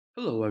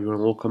Hello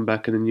everyone, welcome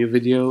back in a new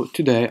video.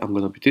 Today I'm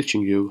gonna be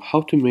teaching you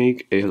how to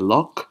make a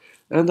lock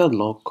and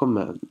unlock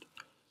command.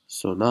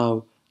 So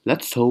now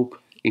let's hop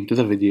into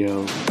the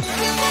video.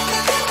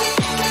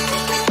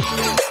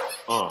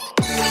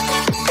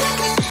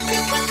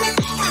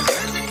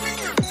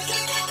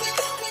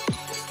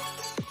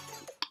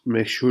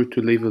 Make sure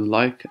to leave a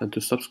like and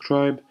to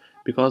subscribe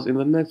because in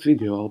the next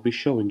video I'll be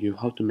showing you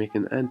how to make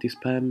an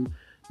anti-spam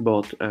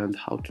bot and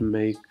how to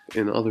make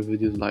in other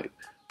videos like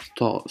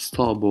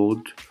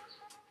starboard.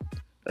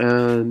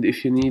 And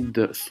if you need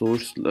the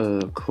source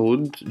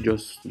code,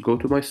 just go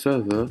to my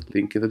server,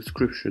 link in the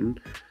description,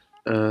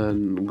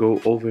 and go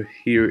over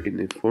here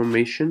in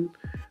information,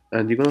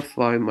 and you're gonna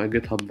find my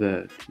GitHub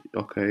there.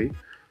 Okay,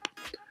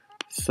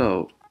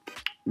 so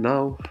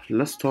now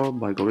let's start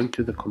by going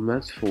to the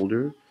commands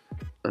folder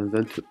and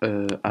then to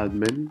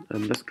admin,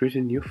 and let's create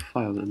a new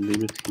file and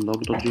name it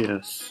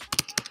node.js.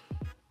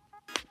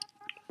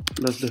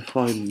 Let's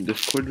define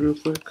Discord real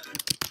quick.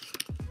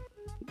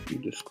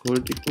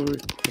 Discord equal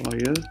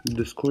require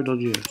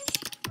discord.js.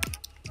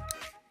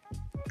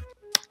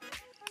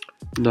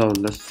 Now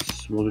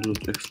let's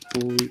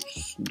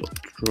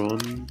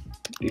module.exports.run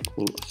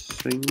equal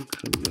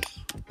async, and let's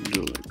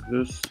do like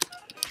this.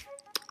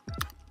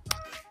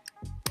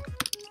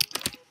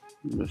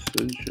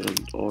 Message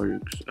and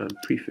args and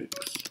prefix.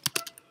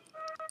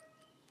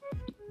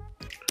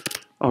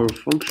 Arrow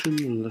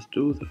function, let's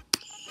do this.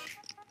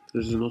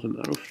 This is not an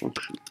arrow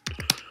function.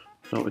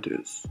 Now it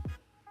is.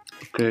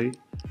 Okay.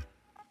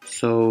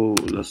 So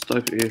let's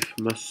type if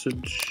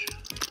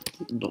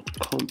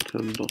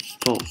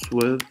message.content.starts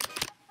with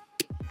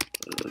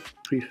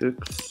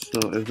prefix. So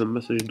if the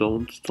message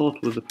don't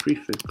start with the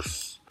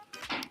prefix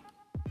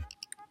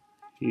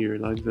here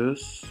like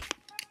this,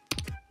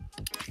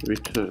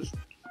 return.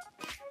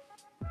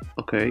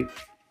 Okay.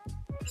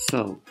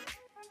 So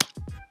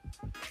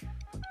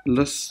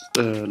let's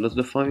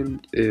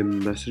define a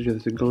message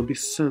that is gonna be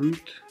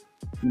sent.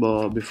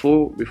 But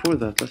before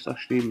that, let's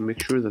actually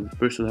make sure that the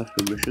person has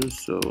permission.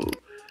 So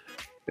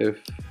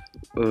if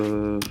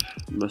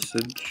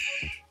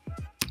message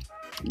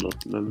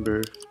not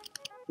member,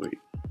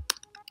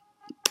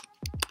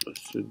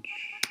 message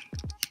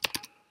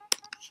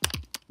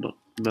not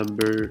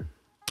member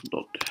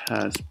dot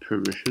has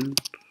permission,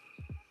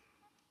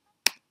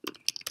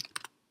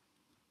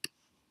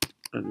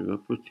 and we're gonna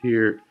put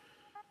here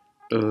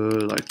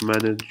like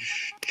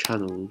manage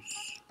channels.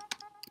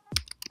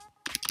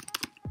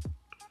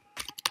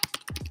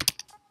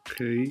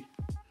 Okay,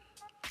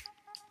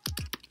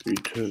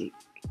 return.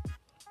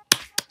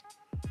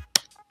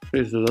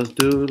 Okay, so let's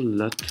do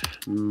let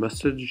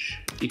message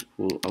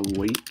equal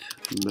await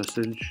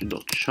message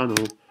dot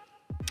channel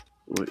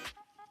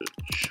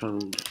channel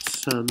dot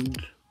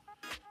send,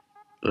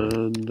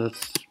 and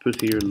let's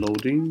put here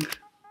loading.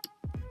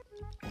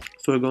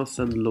 So we're gonna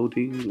send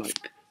loading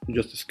like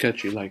just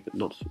sketchy, like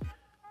not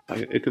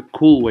like a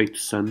cool way to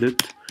send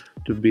it,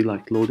 to be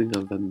like loading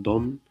and then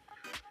done,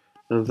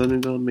 and then we're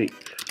gonna make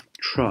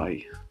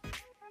try.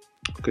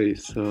 Okay,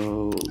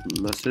 so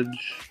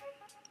message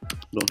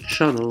dot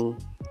channel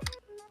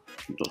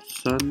dot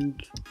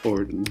send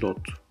or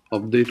dot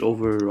update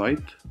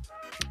overwrite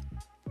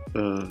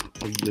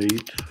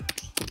update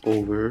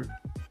over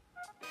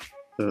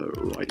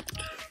write.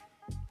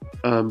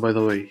 By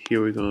the way,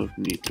 here we're gonna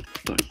need to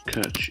like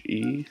catch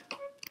e.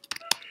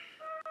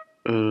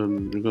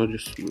 We're gonna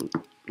just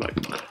like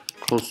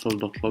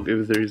console.log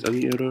if there is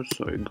any error,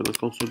 so I'm gonna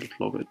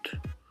console.log it.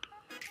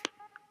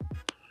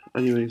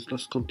 Anyways,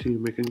 let's continue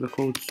making the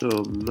code.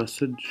 So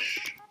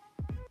message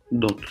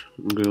dot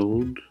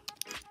guild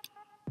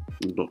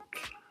dot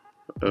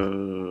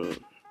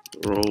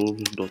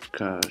roles dot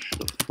cache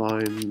dot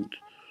find.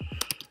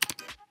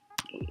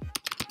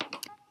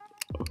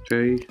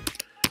 Okay,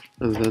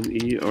 and then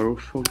e arrow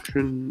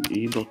function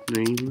e dot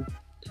name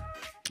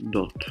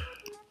dot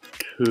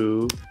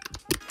to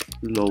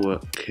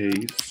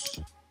lowercase.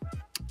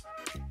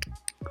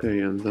 Okay,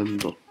 and then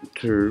dot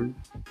term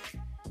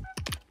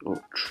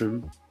or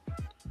trim.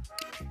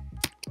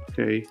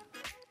 Okay,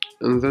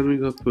 and then we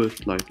gonna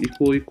put like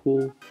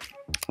equal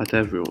at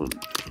everyone.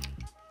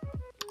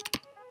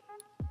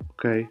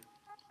 Okay,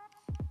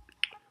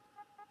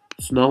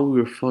 so now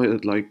we're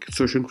like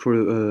searching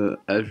for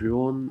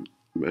everyone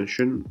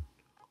mention.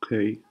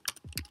 Okay,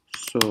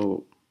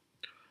 so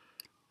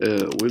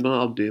we're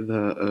gonna update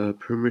the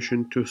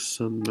permission to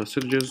send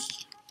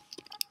messages.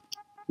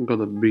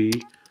 Gonna be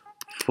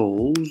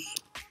false.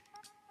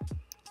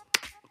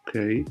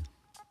 Okay,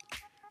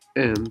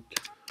 and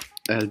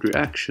add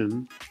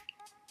reaction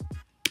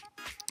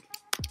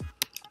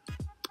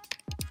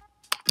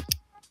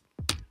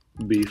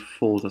be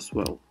false as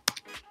well.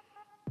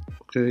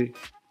 Okay,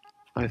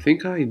 I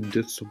think I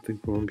did something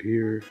wrong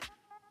here.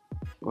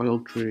 I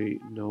don't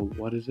really know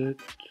what is it.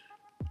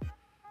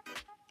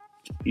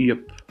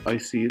 Yep, I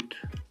see it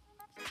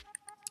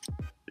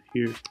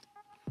here.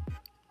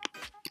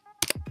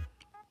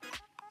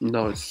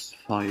 Now it's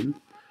fine.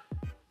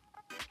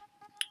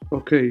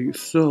 Okay,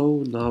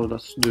 so now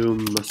let's do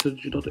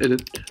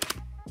message.edit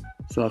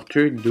So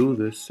after you do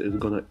this, it's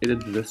gonna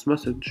edit this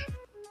message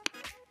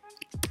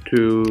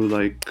to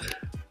like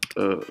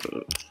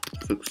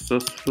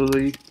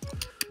successfully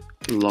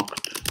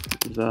locked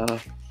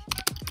the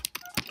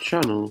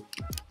channel.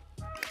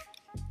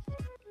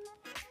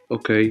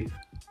 Okay,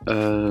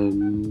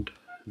 and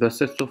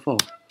that's it so far.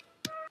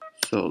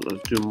 So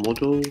let's do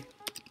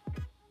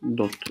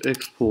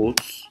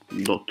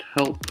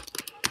model.exports.help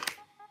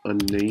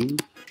and name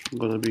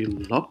gonna be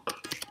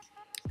lock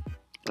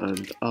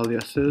and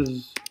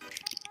aliases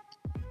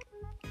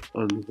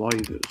and why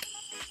this.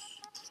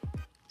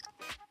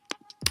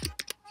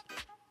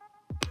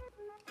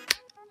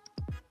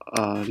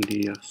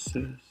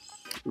 Aliases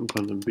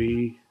gonna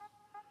be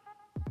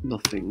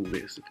nothing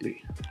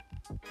basically.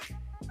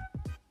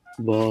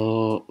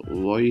 But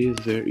why is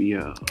there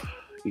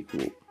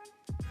equal?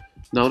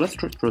 Now let's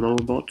try to run our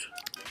bot.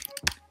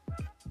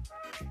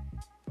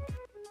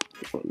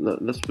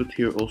 Let's put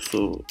here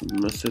also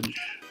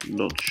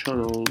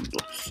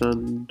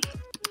message.channel.send.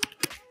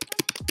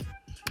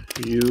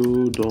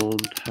 You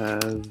don't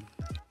have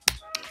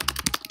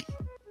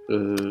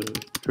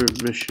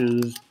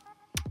permissions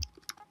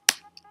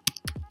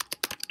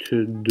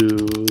to do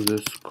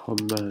this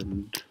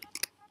command.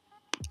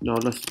 Now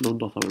let's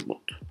load our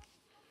bot.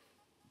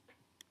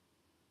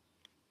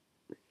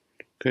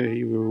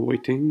 Okay, we're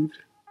waiting.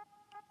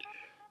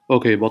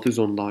 Okay, bot is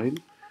online.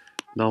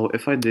 Now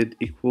if I did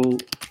equal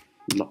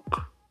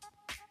lock,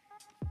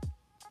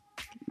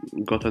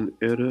 got an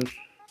error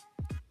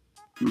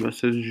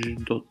message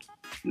dot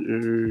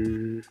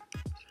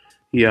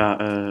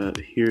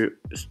here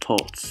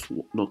starts,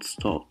 not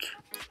start.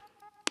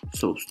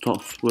 So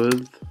starts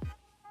with.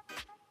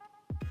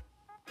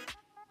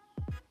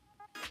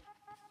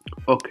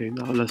 Okay,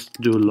 now let's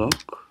do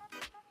lock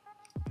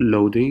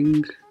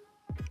loading,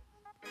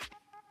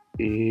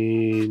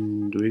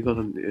 and we got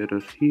an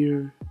error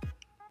here.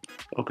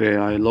 Okay,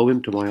 I log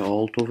into my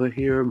alt over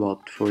here,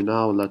 but for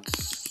now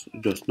let's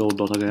just node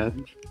dot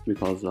again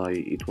because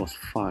it was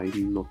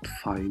fine, not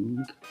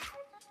find.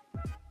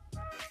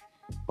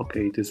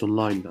 Okay, it is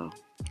online now.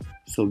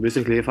 So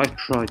basically, if I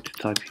try to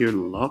type here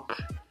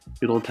lock,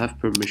 you don't have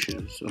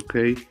permissions.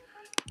 Okay,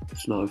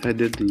 so now if I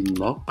did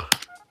lock,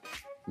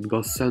 it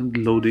got send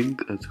loading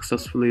and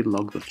successfully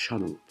locked the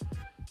channel.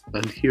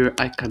 And here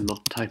I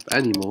cannot type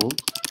anymore.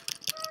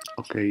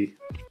 Okay,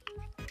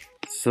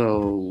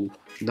 so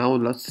now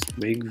let's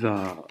make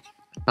the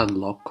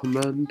unlock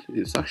command.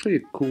 It's actually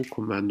a cool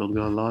command, not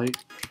gonna lie.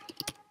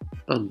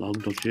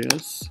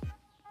 Unlock.js.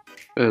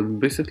 And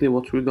basically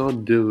what we're gonna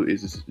do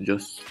is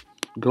just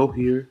go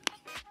here,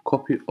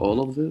 copy all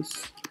of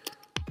this,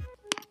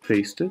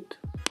 paste it,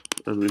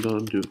 and we're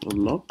gonna do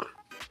unlock.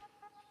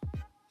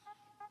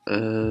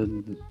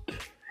 And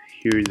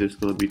here there's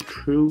gonna be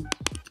true,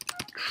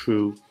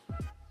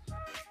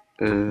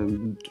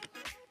 and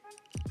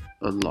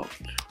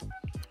unlocked.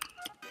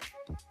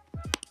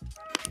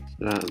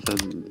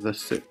 Then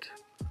that's it.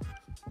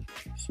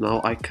 So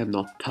now I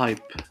cannot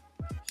type.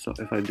 So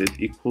if I did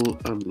equal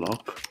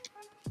unlock,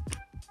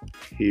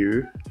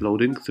 here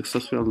loading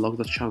successfully unlock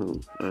the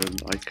channel,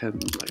 and I can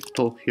like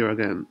talk here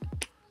again.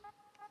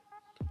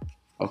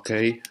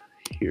 Okay,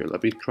 here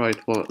let me try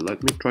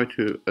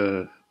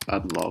to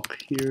unlock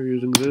here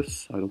using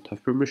this. I don't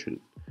have permission.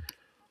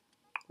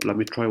 Let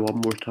me try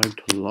one more time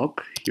to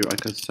unlock. Here I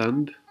can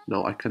send.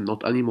 Now I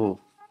cannot anymore.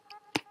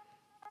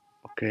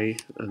 Okay,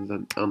 and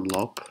then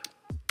unlock.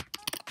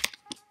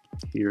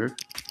 Here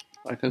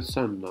I can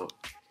send now.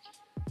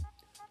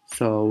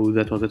 So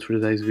that was it for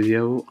today's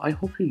video. I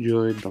hope you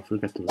enjoyed. Don't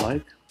forget to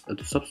like and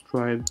to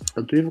subscribe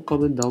and to leave a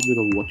comment down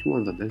below what you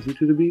want the next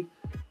video to be.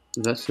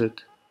 That's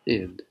it,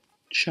 and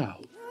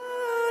ciao.